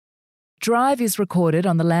Drive is recorded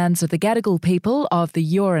on the lands of the Gadigal people of the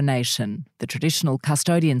Eora Nation, the traditional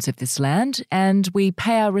custodians of this land, and we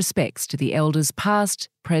pay our respects to the elders past,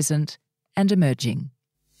 present and emerging.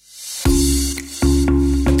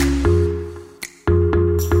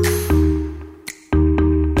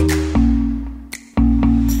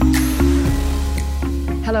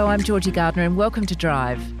 Hello, I'm Georgie Gardner and welcome to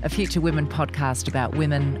Drive, a Future Women podcast about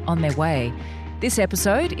women on their way. This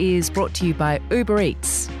episode is brought to you by Uber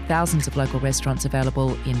Eats. Thousands of local restaurants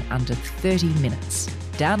available in under 30 minutes.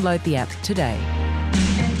 Download the app today.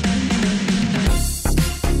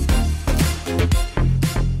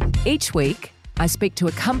 Each week, I speak to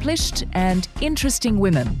accomplished and interesting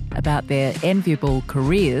women about their enviable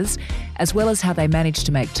careers, as well as how they manage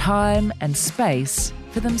to make time and space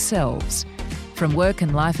for themselves. From work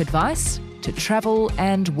and life advice to travel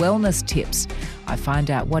and wellness tips, I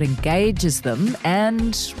find out what engages them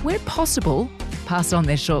and, where possible, pass on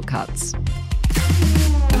their shortcuts.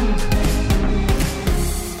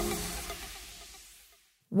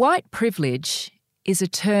 White privilege is a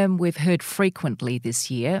term we've heard frequently this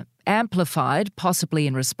year, amplified possibly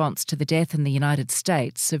in response to the death in the United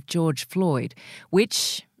States of George Floyd,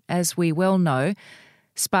 which, as we well know,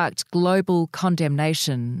 sparked global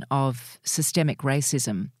condemnation of systemic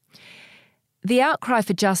racism. The outcry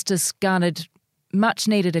for justice garnered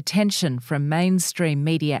much-needed attention from mainstream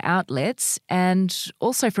media outlets and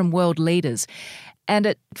also from world leaders, and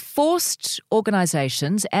it forced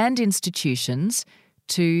organisations and institutions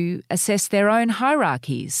to assess their own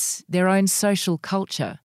hierarchies, their own social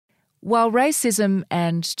culture. While racism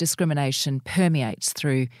and discrimination permeates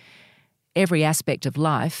through every aspect of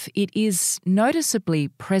life, it is noticeably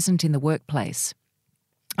present in the workplace.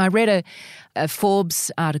 I read a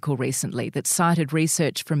Forbes article recently that cited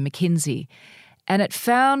research from McKinsey, and it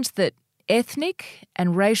found that ethnic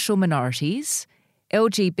and racial minorities,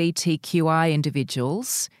 LGBTQI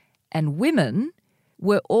individuals, and women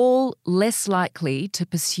were all less likely to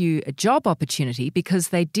pursue a job opportunity because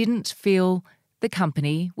they didn't feel the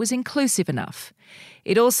company was inclusive enough.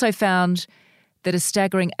 It also found that a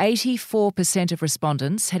staggering 84% of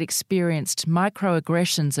respondents had experienced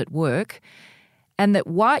microaggressions at work, and that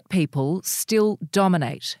white people still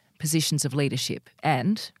dominate positions of leadership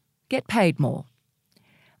and get paid more.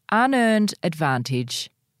 Unearned advantage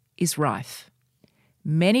is rife.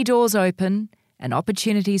 Many doors open and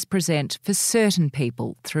opportunities present for certain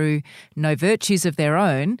people through no virtues of their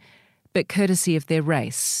own, but courtesy of their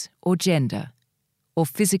race or gender or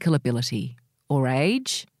physical ability or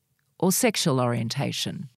age or sexual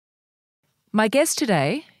orientation. My guest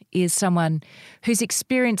today is someone who's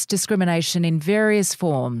experienced discrimination in various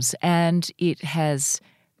forms, and it has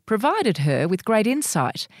provided her with great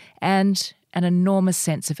insight and an enormous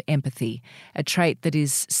sense of empathy, a trait that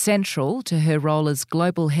is central to her role as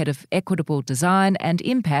Global Head of Equitable Design and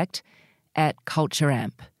Impact at Culture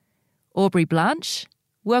Amp. Aubrey Blanche,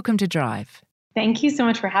 welcome to Drive. Thank you so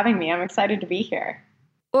much for having me. I'm excited to be here.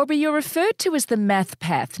 Aubrey, you're referred to as the math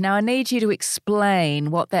path. Now, I need you to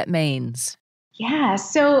explain what that means. Yeah,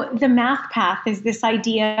 so the math path is this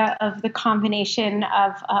idea of the combination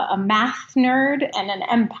of a math nerd and an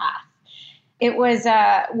empath. It was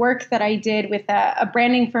work that I did with a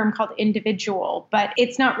branding firm called Individual, but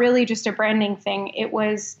it's not really just a branding thing. It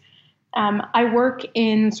was, I work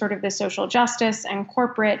in sort of the social justice and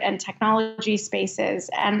corporate and technology spaces,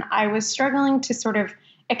 and I was struggling to sort of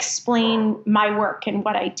explain my work and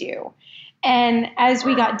what I do. And as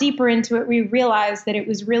we got deeper into it, we realized that it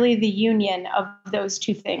was really the union of those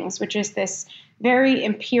two things, which is this very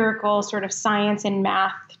empirical sort of science and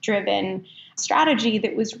math driven strategy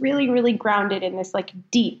that was really, really grounded in this like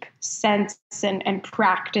deep sense and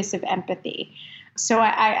practice of empathy. So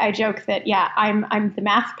I joke that, yeah, I'm the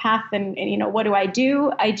math path and you know, what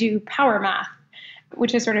do? I do power math,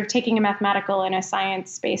 which is sort of taking a mathematical and a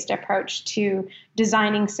science-based approach to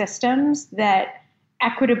designing systems that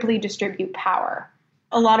equitably distribute power.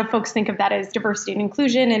 A lot of folks think of that as diversity and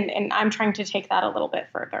inclusion, and I'm trying to take that a little bit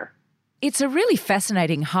further. It's a really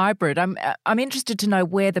fascinating hybrid. I'm interested to know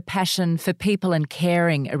where the passion for people and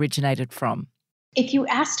caring originated from. If you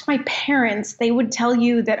asked my parents, they would tell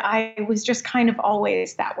you that I was just kind of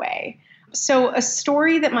always that way. So a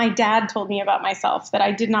story that my dad told me about myself that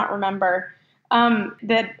I did not remember,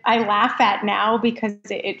 that I laugh at now because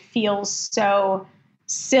it feels so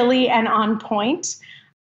silly and on point.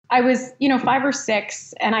 I was, 5 or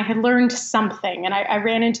 6, and I had learned something, and I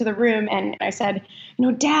ran into the room and I said,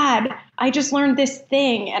 Dad, I just learned this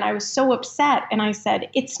thing, and I was so upset. And I said,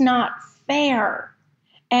 it's not fair.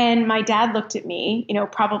 And my dad looked at me,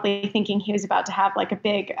 probably thinking he was about to have like a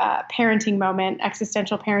big parenting moment,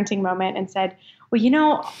 existential parenting moment, and said,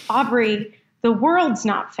 well, Aubrey, the world's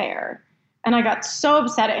not fair. And I got so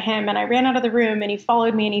upset at him, and I ran out of the room, and he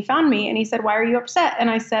followed me and he found me and he said, why are you upset? And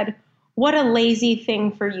I said, what a lazy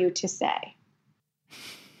thing for you to say.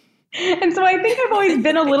 And so I think I've always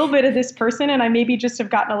been a little bit of this person, and I maybe just have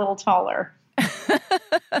gotten a little taller.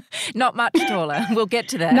 Not much taller. We'll get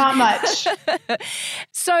to that. Not much.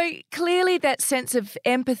 So clearly that sense of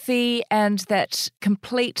empathy and that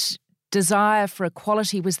complete desire for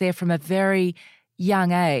equality was there from a very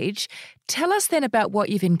young age. Tell us then about what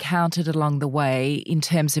you've encountered along the way in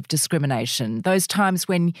terms of discrimination, those times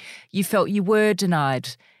when you felt you were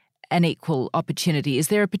denied an equal opportunity. Is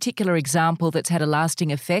there a particular example that's had a lasting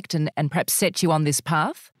effect and perhaps set you on this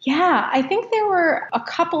path? Yeah, I think there were a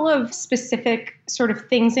couple of specific sort of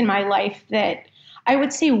things in my life that I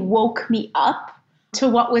would say woke me up to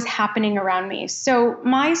what was happening around me. So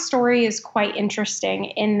my story is quite interesting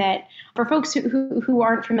in that for folks who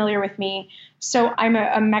aren't familiar with me, so I'm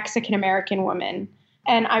a Mexican-American woman.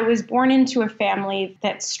 And I was born into a family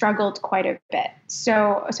that struggled quite a bit.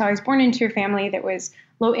 So I was born into a family that was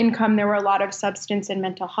low income. There were a lot of substance and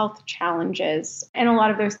mental health challenges and a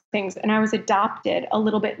lot of those things. And I was adopted a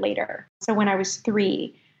little bit later. So when I was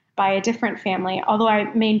 3 by a different family, although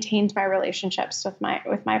I maintained my relationships with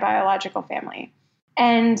my biological family.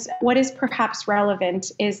 And what is perhaps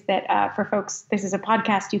relevant is that for folks, this is a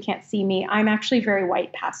podcast, you can't see me. I'm actually very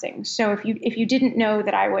white passing. So if you didn't know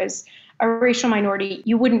that I was a racial minority,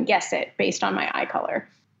 you wouldn't guess it based on my eye color.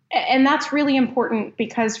 And that's really important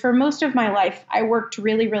because for most of my life, I worked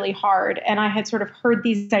really, really hard. And I had sort of heard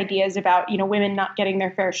these ideas about, women not getting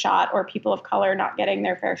their fair shot or people of color not getting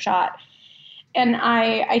their fair shot. And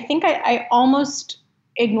I think I almost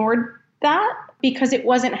ignored that because it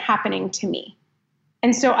wasn't happening to me.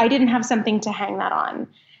 And so I didn't have something to hang that on.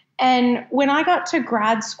 And when I got to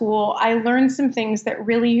grad school, I learned some things that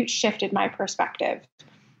really shifted my perspective.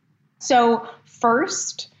 So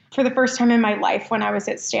first, for the first time in my life when I was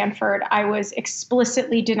at Stanford, I was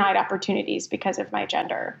explicitly denied opportunities because of my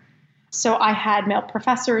gender. So I had male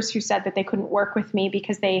professors who said that they couldn't work with me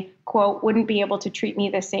because they, quote, wouldn't be able to treat me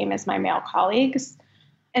the same as my male colleagues.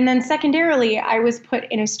 And then secondarily, I was put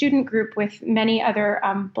in a student group with many other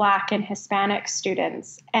Black and Hispanic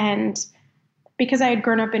students. And because I had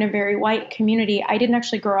grown up in a very white community, I didn't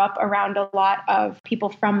actually grow up around a lot of people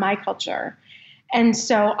from my culture. And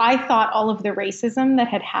so I thought all of the racism that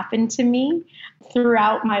had happened to me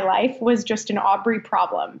throughout my life was just an Aubrey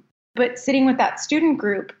problem. But sitting with that student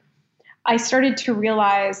group, I started to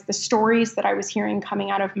realize the stories that I was hearing coming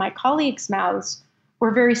out of my colleagues' mouths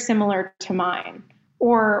were very similar to mine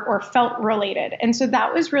or felt related. And so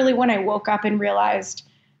that was really when I woke up and realized,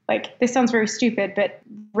 like, this sounds very stupid, but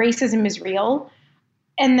racism is real.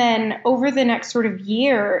 And then over the next sort of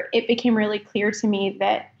year, it became really clear to me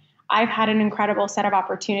that I've had an incredible set of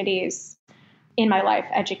opportunities in my life,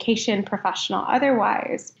 education, professional,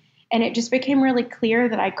 otherwise. And it just became really clear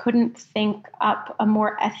that I couldn't think up a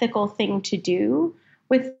more ethical thing to do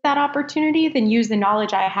with that opportunity than use the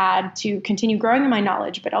knowledge I had to continue growing in my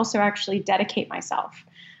knowledge, but also actually dedicate myself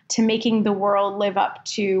to making the world live up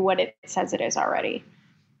to what it says it is already.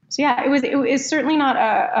 So yeah, it was certainly not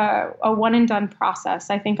a one and done process.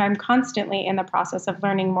 I think I'm constantly in the process of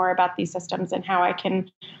learning more about these systems and how I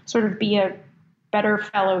can sort of be a better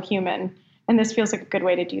fellow human. And this feels like a good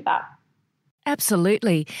way to do that.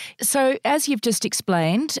 Absolutely. So as you've just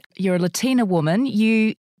explained, you're a Latina woman.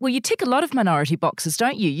 You tick a lot of minority boxes,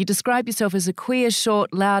 don't you? You describe yourself as a queer,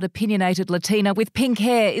 short, loud, opinionated Latina with pink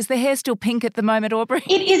hair. Is the hair still pink at the moment, Aubrey?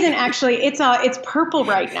 It isn't actually. It's purple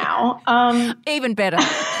right now. Even better.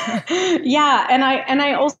 Yeah, and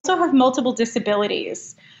I also have multiple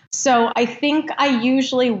disabilities. So I think I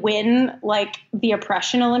usually win like the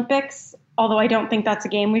oppression Olympics, although I don't think that's a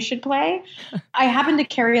game we should play. I happen to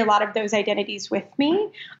carry a lot of those identities with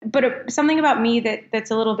me. But something about me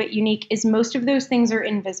that's a little bit unique is most of those things are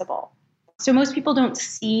invisible. So most people don't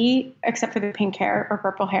see, except for the pink hair or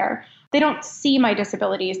purple hair, they don't see my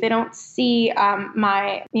disabilities. They don't see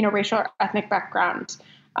my racial or ethnic background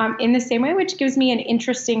in the same way, which gives me an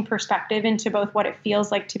interesting perspective into both what it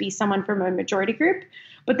feels like to be someone from a majority group,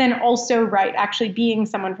 but then also, actually being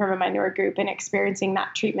someone from a minority group and experiencing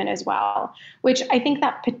that treatment as well, which I think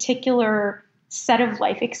that particular set of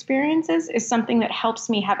life experiences is something that helps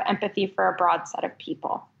me have empathy for a broad set of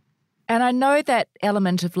people. And I know that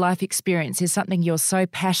element of life experience is something you're so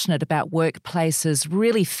passionate about workplaces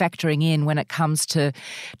really factoring in when it comes to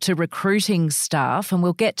recruiting staff, and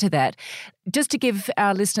we'll get to that. Just to give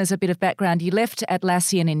our listeners a bit of background, you left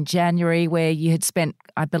Atlassian in January, where you had spent,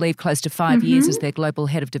 I believe, close to 5 years as their Global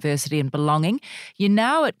Head of Diversity and Belonging. You're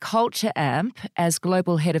now at Culture Amp as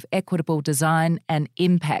Global Head of Equitable Design and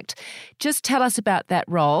Impact. Just tell us about that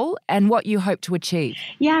role and what you hope to achieve.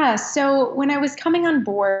 Yeah, so when I was coming on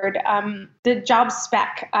board, the job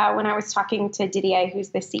spec, when I was talking to Didier, who's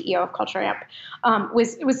the CEO of Culture Amp,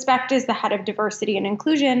 was spec'd as the Head of Diversity and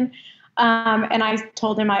Inclusion. And I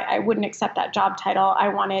told him I wouldn't accept that job title. I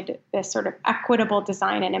wanted this sort of equitable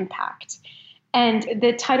design and impact. And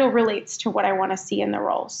the title relates to what I want to see in the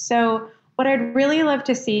role. So what I'd really love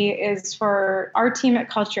to see is for our team at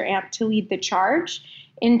Culture Amp to lead the charge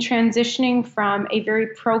in transitioning from a very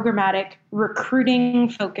programmatic,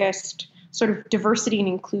 recruiting-focused sort of diversity and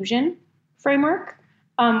inclusion framework,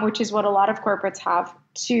 which is what a lot of corporates have,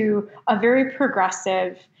 to a very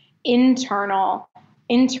progressive,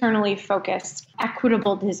 internally focused,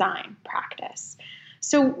 equitable design practice.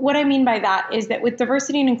 So what I mean by that is that with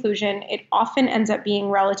diversity and inclusion, it often ends up being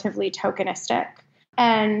relatively tokenistic,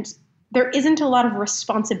 and there isn't a lot of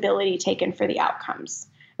responsibility taken for the outcomes.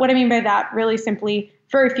 What I mean by that, really simply,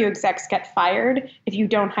 very few execs get fired if you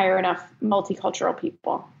don't hire enough multicultural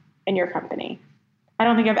people in your company. I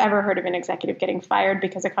don't think I've ever heard of an executive getting fired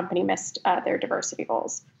because a company missed their diversity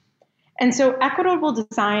goals. And so equitable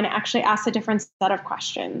design actually asks a different set of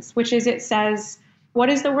questions, which is it says, what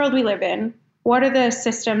is the world we live in? What are the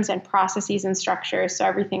systems and processes and structures? So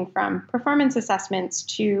everything from performance assessments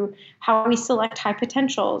to how we select high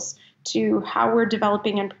potentials, to how we're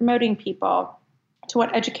developing and promoting people, to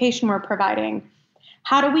what education we're providing.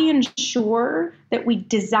 How do we ensure that we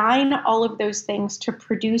design all of those things to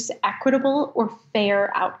produce equitable or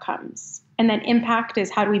fair outcomes? And then impact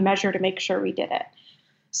is how do we measure to make sure we did it?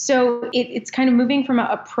 So it's kind of moving from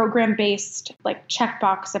a program-based like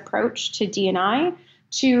checkbox approach to D&I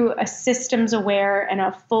to a systems-aware and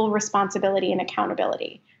a full responsibility and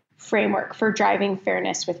accountability framework for driving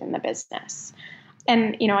fairness within the business.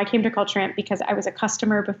 And, I came to Culture Amp because I was a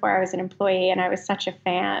customer before I was an employee, and I was such a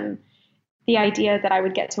fan. The idea that I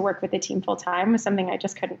would get to work with the team full-time was something I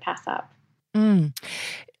just couldn't pass up.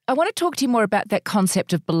 I want to talk to you more about that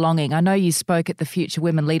concept of belonging. I know you spoke at the Future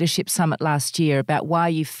Women Leadership Summit last year about why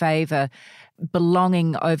you favour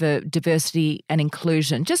belonging over diversity and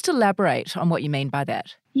inclusion. Just elaborate on what you mean by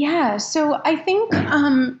that. Yeah, so I think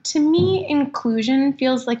to me, inclusion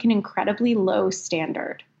feels like an incredibly low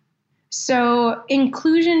standard. So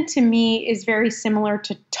inclusion to me is very similar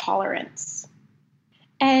to tolerance.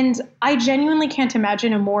 And I genuinely can't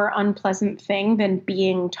imagine a more unpleasant thing than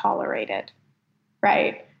being tolerated,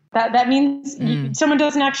 right? That means someone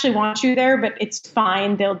doesn't actually want you there, but it's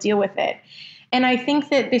fine. They'll deal with it. And I think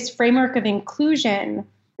that this framework of inclusion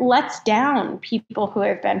lets down people who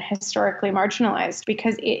have been historically marginalized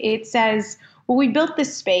because it says, well, we built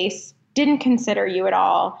this space, didn't consider you at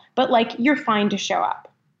all, but you're fine to show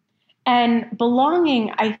up. And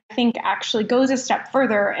belonging, I think, actually goes a step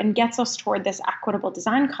further and gets us toward this equitable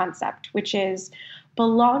design concept, which is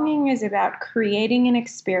belonging is about creating an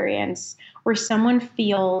experience where someone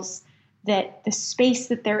feels that the space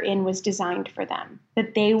that they're in was designed for them,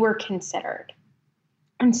 that they were considered.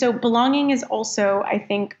 And so belonging is also, I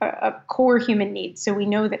think, a core human need. So we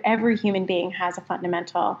know that every human being has a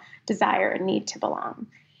fundamental desire and need to belong.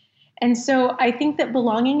 And so I think that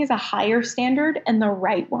belonging is a higher standard and the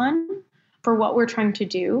right one for what we're trying to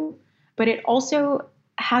do, but it also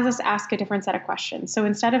has us ask a different set of questions. So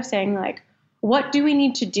instead of saying what do we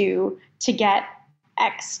need to do to get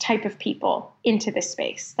X type of people into this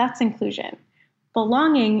space? That's inclusion.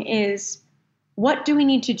 Belonging is what do we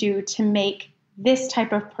need to do to make this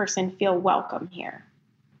type of person feel welcome here?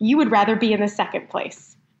 You would rather be in the second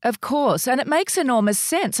place. Of course, and it makes enormous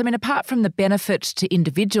sense. I mean, apart from the benefit to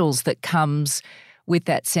individuals that comes with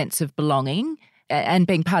that sense of belonging and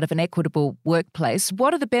being part of an equitable workplace,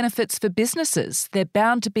 what are the benefits for businesses? They're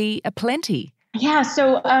bound to be aplenty. Yeah,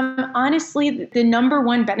 so honestly, the number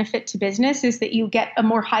one benefit to business is that you get a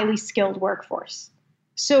more highly skilled workforce.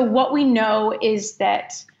 So what we know is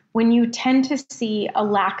that when you tend to see a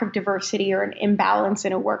lack of diversity or an imbalance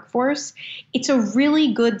in a workforce, it's a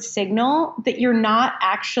really good signal that you're not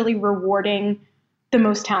actually rewarding the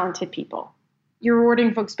most talented people. You're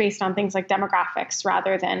rewarding folks based on things like demographics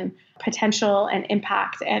rather than potential and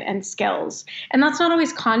impact and skills. And that's not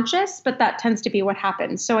always conscious, but that tends to be what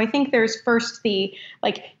happens. So I think there's first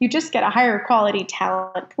you just get a higher quality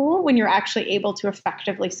talent pool when you're actually able to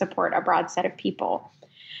effectively support a broad set of people.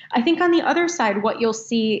 I think on the other side, what you'll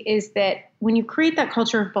see is that when you create that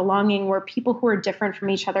culture of belonging where people who are different from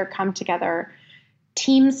each other come together,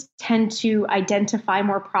 teams tend to identify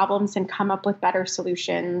more problems and come up with better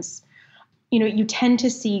solutions. you tend to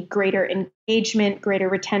see greater engagement, greater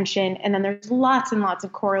retention, and then there's lots and lots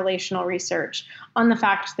of correlational research on the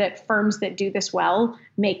fact that firms that do this well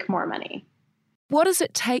make more money. What does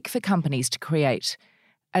it take for companies to create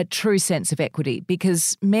a true sense of equity?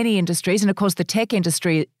 Because many industries, and of course the tech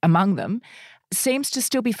industry among them, seems to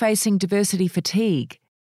still be facing diversity fatigue.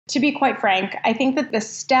 To be quite frank, I think that the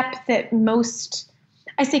step that most,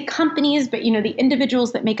 I say companies, but the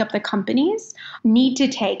individuals that make up the companies need to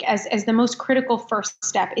take as the most critical first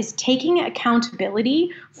step is taking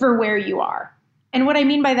accountability for where you are. And what I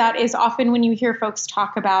mean by that is often when you hear folks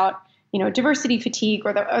talk about diversity fatigue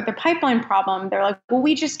or the pipeline problem, they're like, well,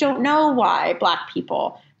 we just don't know why Black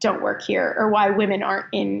people don't work here, or why women aren't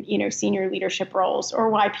in, senior leadership roles, or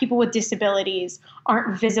why people with disabilities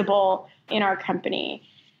aren't visible in our company.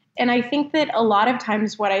 And I think that a lot of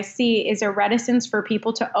times what I see is a reticence for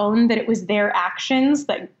people to own that it was their actions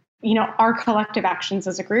that, our collective actions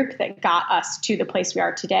as a group that got us to the place we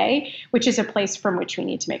are today, which is a place from which we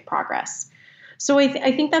need to make progress. So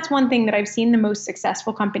I think that's one thing that I've seen the most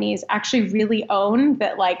successful companies actually really own,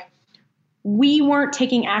 that we weren't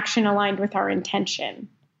taking action aligned with our intention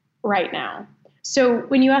right now. So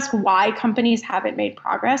when you ask why companies haven't made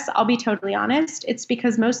progress, I'll be totally honest. It's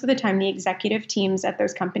because most of the time the executive teams at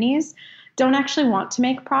those companies don't actually want to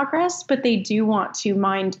make progress, but they do want to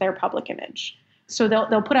mind their public image. So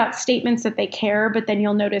they'll put out statements that they care, but then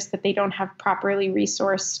you'll notice that they don't have properly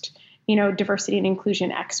resourced diversity and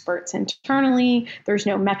inclusion experts internally. There's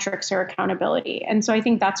no metrics or accountability. And so I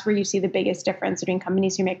think that's where you see the biggest difference between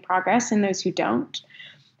companies who make progress and those who don't,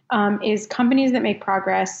 is companies that make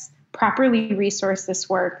progress properly resource this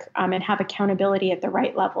work and have accountability at the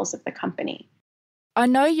right levels of the company. I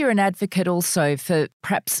know you're an advocate also for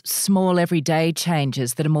perhaps small everyday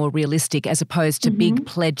changes that are more realistic as opposed to big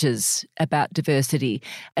pledges about diversity.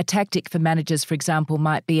 A tactic for managers, for example,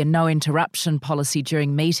 might be a no interruption policy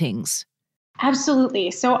during meetings.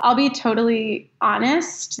 Absolutely. So I'll be totally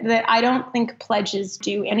honest that I don't think pledges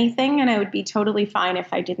do anything, and I would be totally fine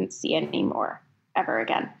if I didn't see any more ever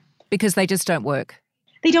again. Because they just don't work.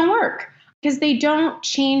 They don't work. Because they don't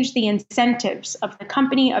change the incentives of the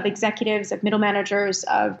company, of executives, of middle managers,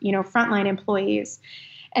 of frontline employees.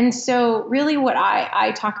 And so really what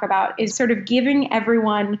I talk about is sort of giving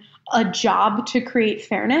everyone a job to create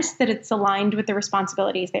fairness, that it's aligned with the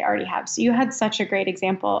responsibilities they already have. So you had such a great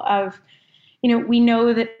example of, we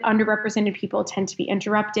know that underrepresented people tend to be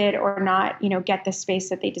interrupted or not, get the space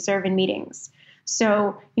that they deserve in meetings.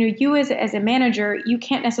 So, you as a manager, you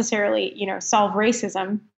can't necessarily, solve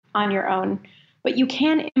racism on your own, but you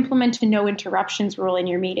can implement a no interruptions rule in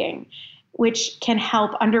your meeting, which can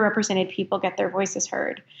help underrepresented people get their voices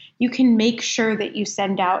heard. You can make sure that you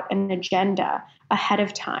send out an agenda ahead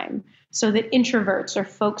of time so that introverts or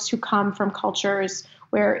folks who come from cultures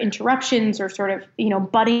where interruptions or sort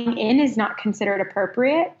of, butting in is not considered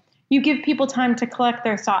appropriate, you give people time to collect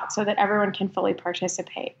their thoughts so that everyone can fully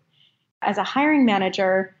participate. As a hiring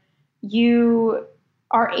manager, you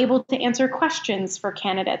are able to answer questions for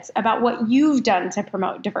candidates about what you've done to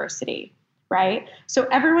promote diversity, right? So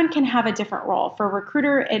everyone can have a different role. For a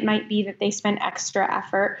recruiter, it might be that they spend extra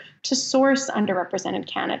effort to source underrepresented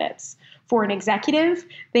candidates. For an executive,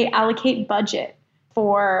 they allocate budget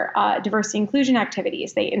for diversity inclusion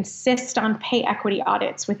activities. They insist on pay equity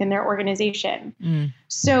audits within their organization.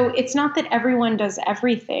 So it's not that everyone does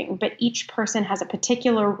everything, but each person has a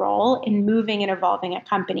particular role in moving and evolving a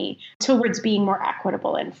company towards being more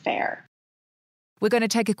equitable and fair. We're going to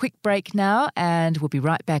take a quick break now, and we'll be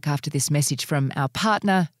right back after this message from our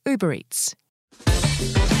partner, Uber Eats.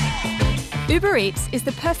 Uber Eats is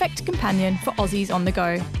the perfect companion for Aussies on the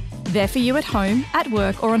go. There for you at home, at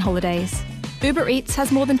work or on holidays. Uber Eats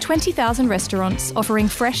has more than 20,000 restaurants offering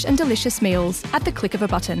fresh and delicious meals at the click of a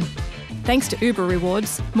button. Thanks to Uber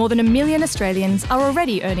Rewards, more than 1 million Australians are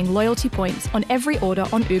already earning loyalty points on every order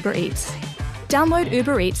on Uber Eats. Download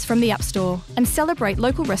Uber Eats from the App Store and celebrate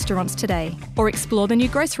local restaurants today, or explore the new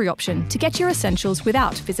grocery option to get your essentials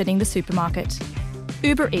without visiting the supermarket.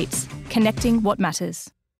 Uber Eats, connecting what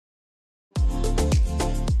matters.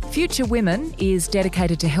 Future Women is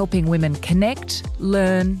dedicated to helping women connect,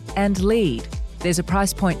 learn and lead. There's a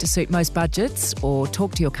price point to suit most budgets, or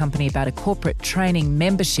talk to your company about a corporate training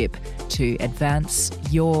membership to advance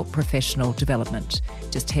your professional development.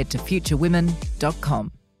 Just head to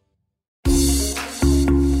futurewomen.com.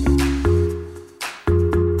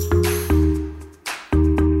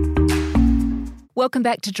 Welcome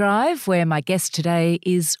back to Drive, where my guest today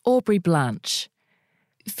is Aubrey Blanche.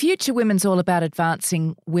 Future Women's all about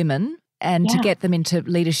advancing women and to get them into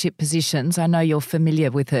leadership positions. I know you're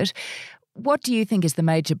familiar with it. What do you think is the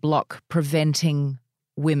major block preventing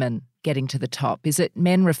women getting to the top? Is it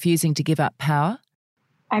men refusing to give up power?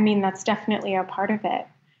 I mean, that's definitely a part of it.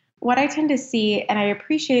 What I tend to see, and I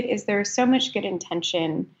appreciate, is there's so much good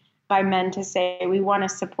intention by men to say we want to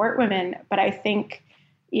support women. But I think,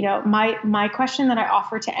 my question that I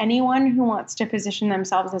offer to anyone who wants to position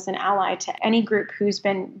themselves as an ally to any group who's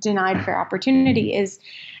been denied fair opportunity is,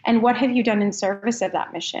 and what have you done in service of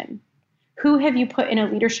that mission? Who have you put in a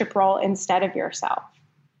leadership role instead of yourself?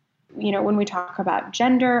 When we talk about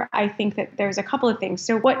gender, I think that there's a couple of things.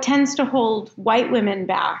 So what tends to hold white women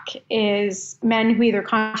back is men who either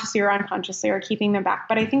consciously or unconsciously are keeping them back.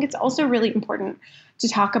 But I think it's also really important to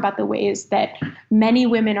talk about the ways that many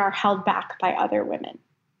women are held back by other women.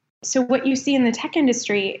 So what you see in the tech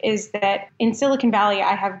industry is that in Silicon Valley,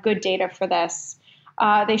 I have good data for this.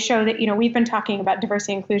 They show that, we've been talking about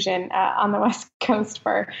diversity and inclusion on the West Coast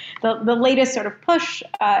for the latest sort of push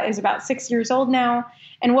is about 6 years old now.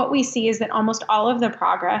 And what we see is that almost all of the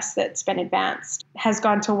progress that's been advanced has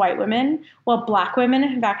gone to white women, while Black women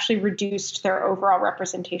have actually reduced their overall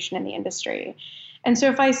representation in the industry. And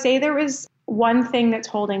so if I say there was one thing that's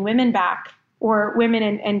holding women back, or women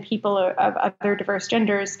and people of other diverse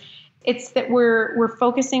genders, it's that we're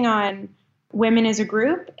focusing on women as a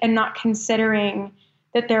group and not considering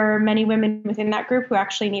that there are many women within that group who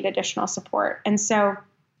actually need additional support. And so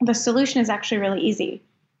the solution is actually really easy,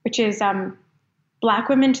 which is Black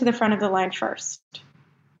women to the front of the line first.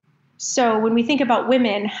 So when we think about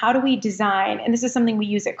women, how do we design, and this is something we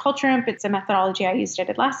use at Culture Amp, it's a methodology I used at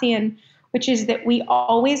Atlassian, which is that we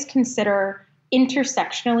always consider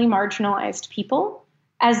intersectionally marginalized people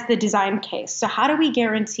as the design case. So how do we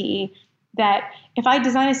guarantee that if I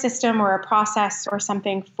design a system or a process or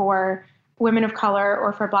something for women of color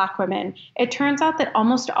or for Black women, it turns out that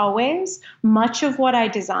almost always much of what I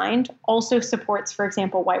designed also supports, for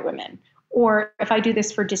example, white women. Or if I do this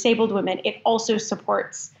for disabled women, it also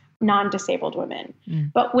supports non-disabled women.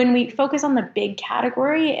 But when we focus on the big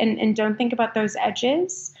category and don't think about those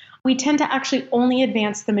edges, we tend to actually only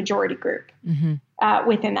advance the majority group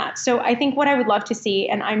within that. So I think what I would love to see,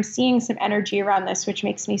 and I'm seeing some energy around this, which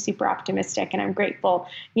makes me super optimistic, and I'm grateful,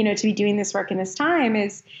 to be doing this work in this time,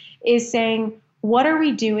 is saying, what are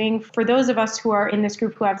we doing for those of us who are in this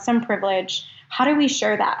group who have some privilege? How do we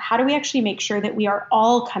share that? How do we actually make sure that we are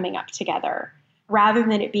all coming up together rather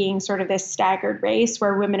than it being sort of this staggered race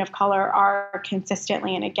where women of color are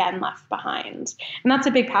consistently and again left behind? And that's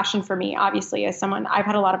a big passion for me, obviously, as someone, I've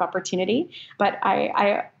had a lot of opportunity, but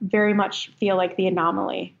I very much feel like the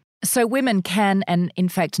anomaly. So women can and in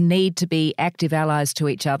fact need to be active allies to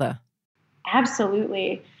each other.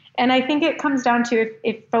 Absolutely. And I think it comes down to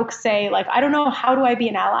if folks say, like, I don't know, how do I be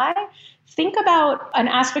an ally? Think about an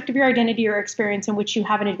aspect of your identity or experience in which you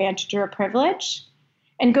have an advantage or a privilege,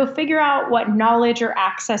 and go figure out what knowledge or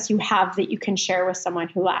access you have that you can share with someone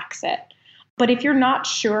who lacks it. But if you're not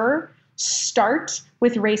sure, start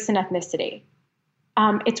with race and ethnicity.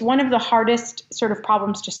 It's one of the hardest sort of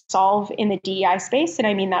problems to solve in the DEI space, and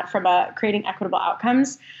I mean that from creating equitable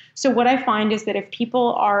outcomes. So what I find is that if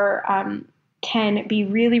people can be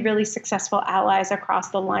really, really successful allies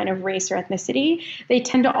across the line of race or ethnicity, they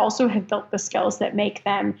tend to also have built the skills that make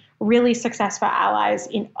them really successful allies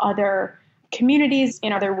in other communities,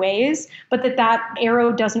 in other ways, but that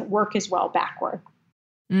arrow doesn't work as well backward.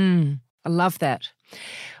 I love that.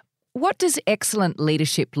 What does excellent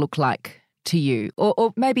leadership look like to you?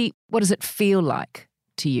 Or maybe what does it feel like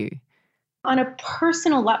to you? On a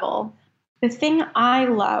personal level, the thing I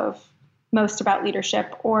love most about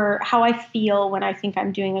leadership, or how I feel when I think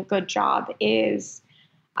I'm doing a good job, is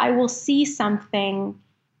I will see something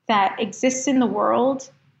that exists in the world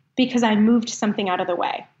because I moved something out of the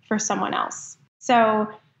way for someone else. So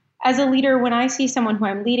as a leader, when I see someone who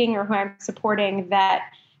I'm leading or who I'm supporting that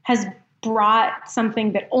has brought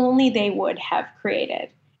something that only they would have created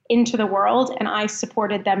into the world, and I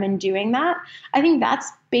supported them in doing that, I think that's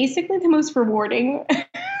basically the most rewarding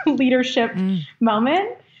leadership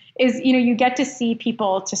moment. Is, you get to see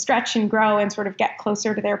people to stretch and grow and sort of get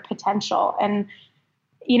closer to their potential. And,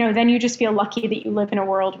 then you just feel lucky that you live in a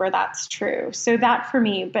world where that's true. So that for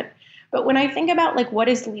me, but when I think about like, what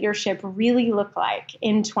does leadership really look like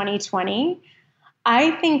in 2020,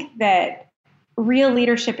 I think that real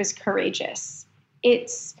leadership is courageous.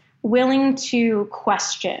 It's willing to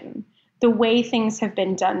question the way things have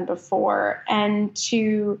been done before and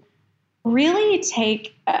to really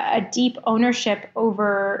take a deep ownership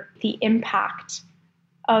over the impact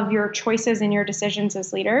of your choices and your decisions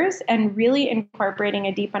as leaders, and really incorporating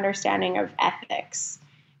a deep understanding of ethics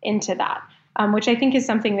into that, which I think is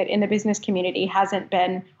something that in the business community hasn't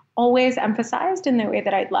been always emphasized in the way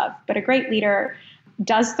that I'd love. But a great leader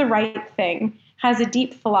does the right thing, has a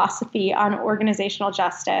deep philosophy on organizational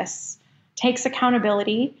justice, takes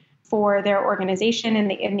accountability for their organization and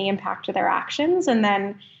the impact of their actions, and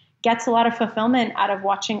then gets a lot of fulfillment out of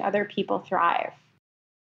watching other people thrive.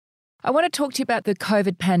 I want to talk to you about the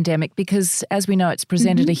COVID pandemic because, as we know, it's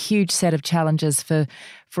presented a huge set of challenges for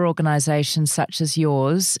organisations such as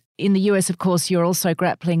yours. In the US, of course, you're also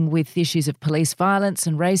grappling with issues of police violence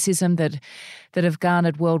and racism that have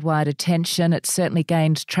garnered worldwide attention. It's certainly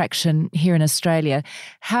gained traction here in Australia.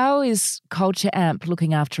 How is Culture Amp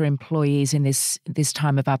looking after employees in this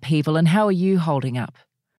time of upheaval, and how are you holding up?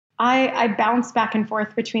 I bounce back and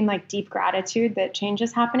forth between deep gratitude that change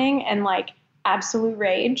is happening and absolute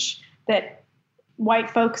rage that white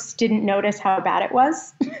folks didn't notice how bad it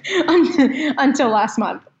was until last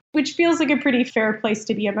month, which feels like a pretty fair place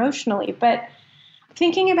to be emotionally. But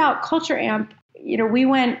thinking about Culture Amp, we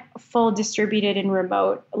went full distributed and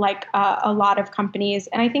remote like a lot of companies.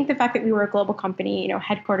 And I think the fact that we were a global company,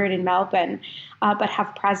 headquartered in Melbourne, but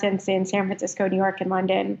have presence in San Francisco, New York, and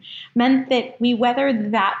London, meant that we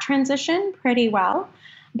weathered that transition pretty well.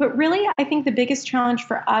 But really, I think the biggest challenge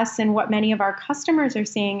for us and what many of our customers are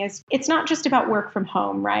seeing is it's not just about work from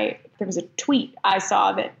home, right? There was a tweet I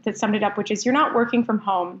saw that summed it up, which is you're not working from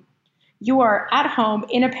home. You are at home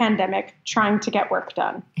in a pandemic trying to get work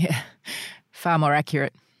done. Yeah, far more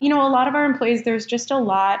accurate. A lot of our employees, there's just a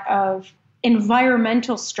lot of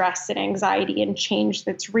environmental stress and anxiety and change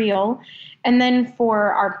that's real. And then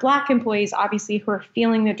for our Black employees, obviously, who are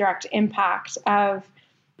feeling the direct impact of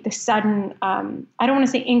the sudden, I don't want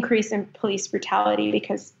to say increase in police brutality,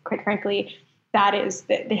 because quite frankly, that is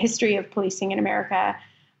the history of policing in America.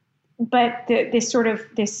 But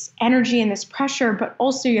this energy and this pressure, but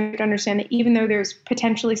also you have to understand that even though there's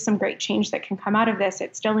potentially some great change that can come out of this,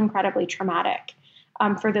 it's still incredibly traumatic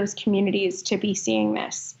for those communities to be seeing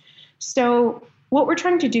this. So what we're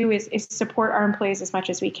trying to do is support our employees as much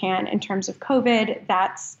as we can in terms of COVID.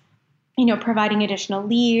 That's providing additional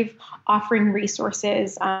leave, offering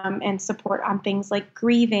resources and support on things like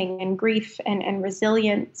grieving and grief and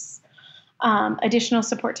resilience, additional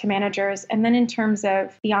support to managers. And then in terms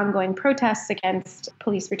of the ongoing protests against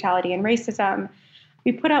police brutality and racism,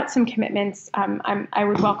 we put out some commitments. I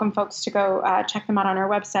would welcome folks to go check them out on our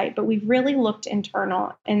website, but we've really looked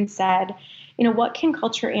internal and said, what can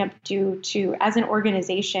Culture Amp do to, as an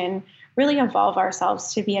organization, really evolve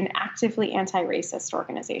ourselves to be an actively anti-racist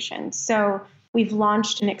organization. So we've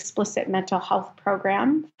launched an explicit mental health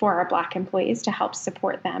program for our Black employees to help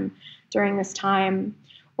support them during this time.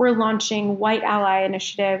 We're launching white ally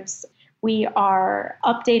initiatives. We are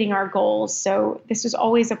updating our goals. So this was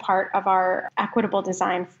always a part of our equitable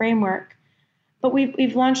design framework. But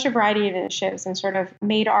we've launched a variety of initiatives and sort of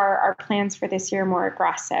made our plans for this year more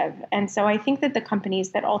aggressive. And so I think that the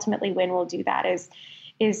companies that ultimately win will do that is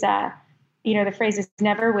the phrase is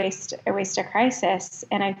never waste a crisis.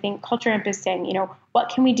 And I think Culture Amp is saying, what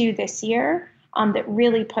can we do this year that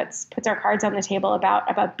really puts our cards on the table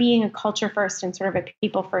about being a culture first and sort of a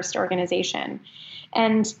people first organization.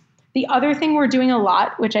 And the other thing we're doing a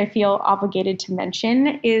lot, which I feel obligated to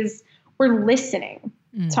mention, is we're listening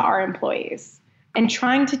to our employees and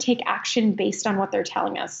trying to take action based on what they're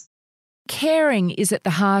telling us. Caring is at the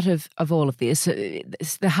heart of all of this.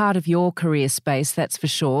 It's the heart of your career space, that's for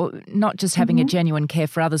sure. Not just having a genuine care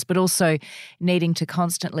for others, but also needing to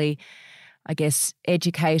constantly, I guess,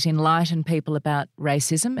 educate, enlighten people about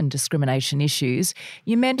racism and discrimination issues.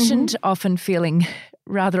 You mentioned often feeling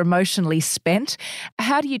rather emotionally spent.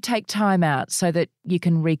 How do you take time out so that you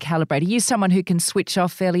can recalibrate? Are you someone who can switch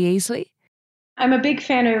off fairly easily? I'm a big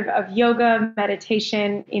fan of yoga,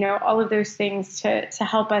 meditation, all of those things to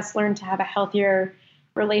help us learn to have a healthier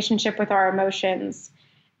relationship with our emotions.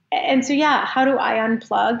 And so, how do I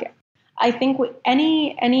unplug? I think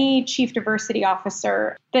any chief diversity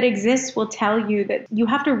officer that exists will tell you that you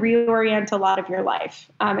have to reorient a lot of your life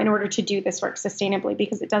in order to do this work sustainably,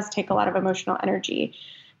 because it does take a lot of emotional energy.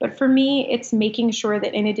 But for me, it's making sure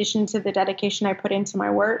that in addition to the dedication I put into my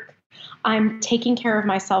work, I'm taking care of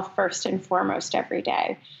myself first and foremost every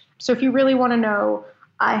day. So if you really want to know,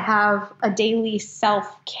 I have a daily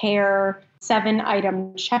self-care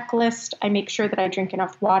 7-item checklist. I make sure that I drink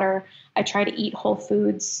enough water. I try to eat whole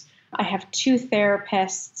foods. I have 2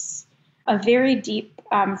 therapists, a very deep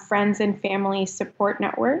friends and family support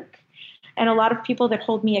network, and a lot of people that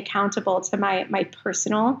hold me accountable to my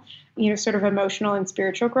personal, sort of emotional and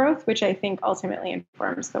spiritual growth, which I think ultimately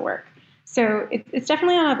informs the work. So it's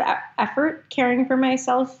definitely a lot of effort caring for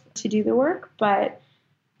myself to do the work, but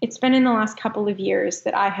it's been in the last couple of years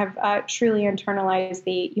that I have truly internalized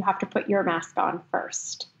you have to put your mask on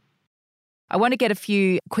first. I want to get a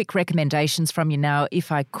few quick recommendations from you now,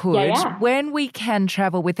 if I could. Yeah. When we can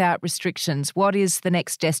travel without restrictions, what is the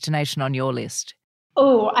next destination on your list?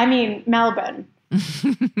 Oh, I mean, Melbourne.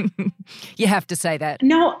 You have to say that.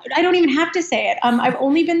 No, I don't even have to say it. I've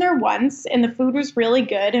only been there once, and the food was really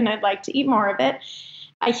good, and I'd like to eat more of it.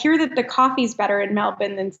 I hear that the coffee's better in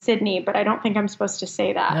Melbourne than Sydney, but I don't think I'm supposed to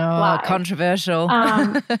say that. Oh, controversial.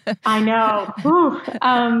 I know.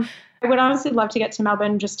 I would honestly love to get to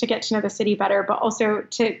Melbourne just to get to know the city better, but also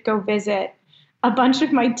to go visit a bunch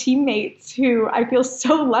of my teammates who I feel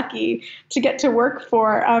so lucky to get to work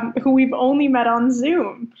for, who we've only met on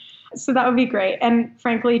Zoom. So that would be great. And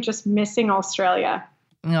frankly, just missing Australia.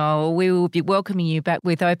 Oh, we will be welcoming you back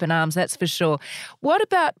with open arms, that's for sure. What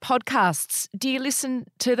about podcasts? Do you listen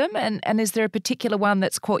to them? And is there a particular one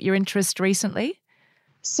that's caught your interest recently?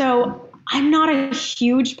 So I'm not a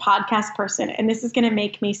huge podcast person, and this is going to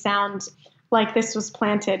make me sound like this was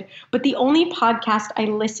planted, but the only podcast I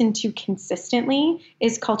listen to consistently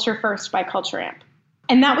is Culture First by Culture Amp.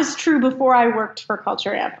 And that was true before I worked for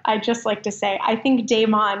Culture Amp. I just like to say, I think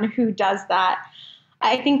Damon, who does that,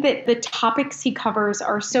 I think that the topics he covers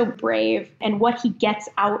are so brave, and what he gets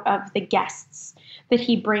out of the guests that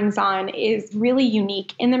he brings on is really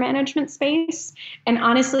unique in the management space, and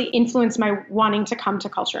honestly influenced my wanting to come to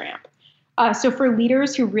Culture Amp. So for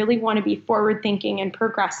leaders who really want to be forward-thinking and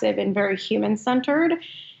progressive and very human-centered,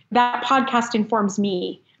 that podcast informs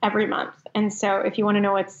me every month. And so if you want to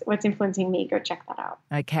know what's influencing me, go check that out.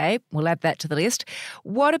 Okay, we'll add that to the list.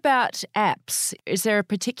 What about apps? Is there a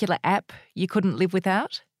particular app you couldn't live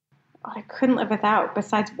without? Oh, I couldn't live without,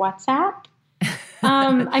 besides WhatsApp.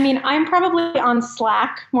 I mean, I'm probably on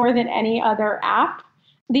Slack more than any other app.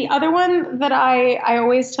 The other one that I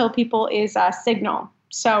always tell people is Signal.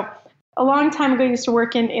 So a long time ago, I used to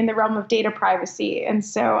work in the realm of data privacy. And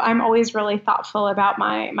so I'm always really thoughtful about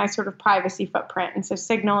my sort of privacy footprint. And so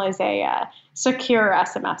Signal is a secure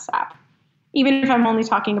SMS app, even if I'm only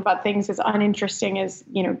talking about things as uninteresting as,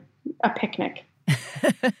 a picnic.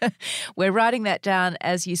 We're writing that down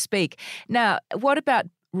as you speak. Now, what about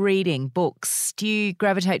reading books? Do you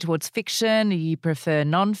gravitate towards fiction? Do you prefer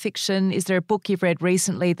nonfiction? Is there a book you've read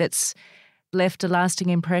recently that's left a lasting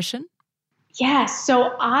impression? Yes.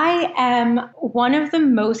 So I am one of the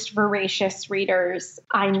most voracious readers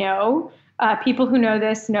I know. People who know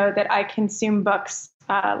this know that I consume books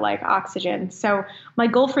like oxygen. So my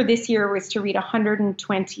goal for this year was to read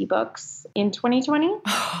 120 books in 2020.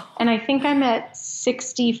 And I think I'm at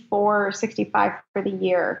 64 or 65 for the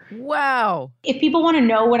year. Wow. If people want to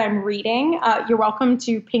know what I'm reading, you're welcome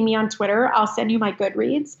to ping me on Twitter. I'll send you my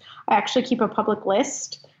Goodreads. I actually keep a public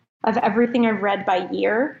list of everything I've read by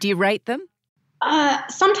year. Do you rate them?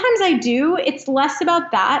 Sometimes I do. It's less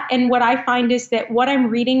about that. And what I find is that what I'm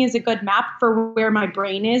reading is a good map for where my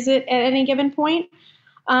brain is at any given point.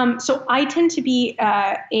 So I tend to be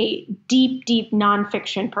a deep, deep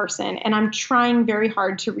nonfiction person, and I'm trying very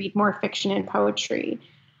hard to read more fiction and poetry.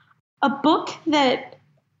 A book that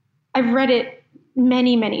I've read it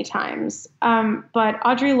many, many times, but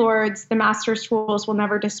Audre Lorde's The Master's Tools Will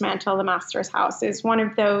Never Dismantle the Master's House is one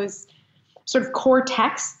of those sort of core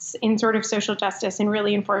texts in sort of social justice and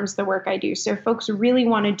really informs the work I do. So if folks really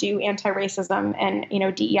want to do anti-racism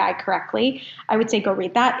and, DEI correctly, I would say go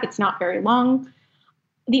read that. It's not very long.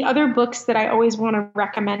 The other books that I always want to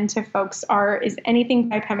recommend to folks is anything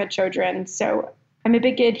by Pema Chodron. So I'm a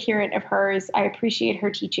big adherent of hers. I appreciate her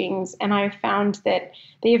teachings, and I've found that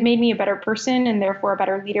they have made me a better person and therefore a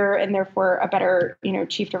better leader and therefore a better,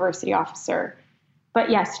 chief diversity officer. But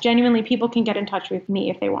yes, genuinely, people can get in touch with me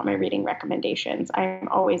if they want my reading recommendations. I'm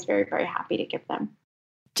always very, very happy to give them.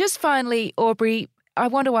 Just finally, Aubrey, I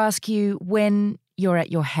want to ask you when you're at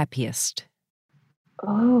your happiest.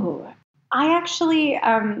 Oh, I actually,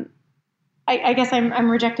 I guess I'm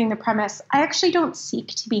rejecting the premise. I actually don't seek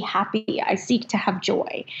to be happy. I seek to have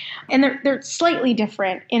joy. And they're slightly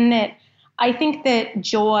different in that I think that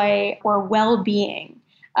joy or well-being,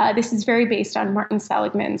 this is very based on Martin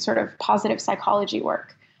Seligman's sort of positive psychology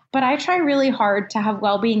work. But I try really hard to have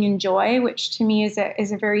well-being and joy, which to me is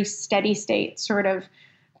a very steady state sort of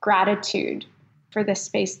gratitude for the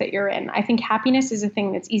space that you're in. I think happiness is a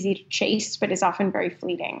thing that's easy to chase, but is often very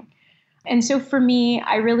fleeting. And so for me,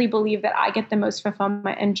 I really believe that I get the most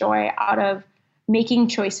fulfillment and joy out of making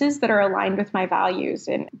choices that are aligned with my values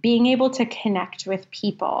and being able to connect with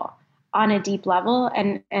people on a deep level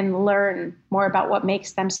and learn more about what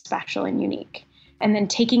makes them special and unique. And then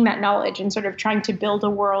taking that knowledge and sort of trying to build a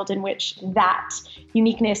world in which that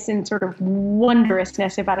uniqueness and sort of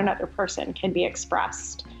wondrousness about another person can be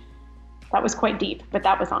expressed. That was quite deep, but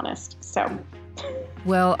that was honest. So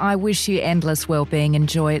Well, I wish you endless well-being and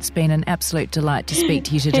joy. It's been an absolute delight to speak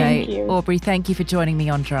to you today. Thank you. Aubrey, thank you for joining me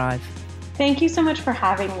on Drive. Thank you so much for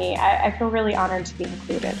having me. I feel really honored to be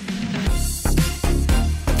included.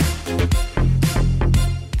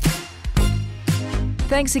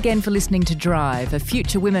 Thanks again for listening to Drive, a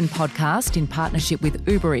Future Women podcast in partnership with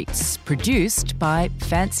Uber Eats, produced by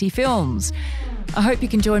Fancy Films. I hope you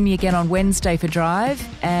can join me again on Wednesday for Drive,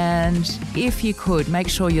 and if you could, make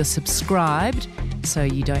sure you're subscribed so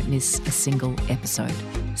you don't miss a single episode.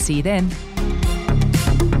 See you then.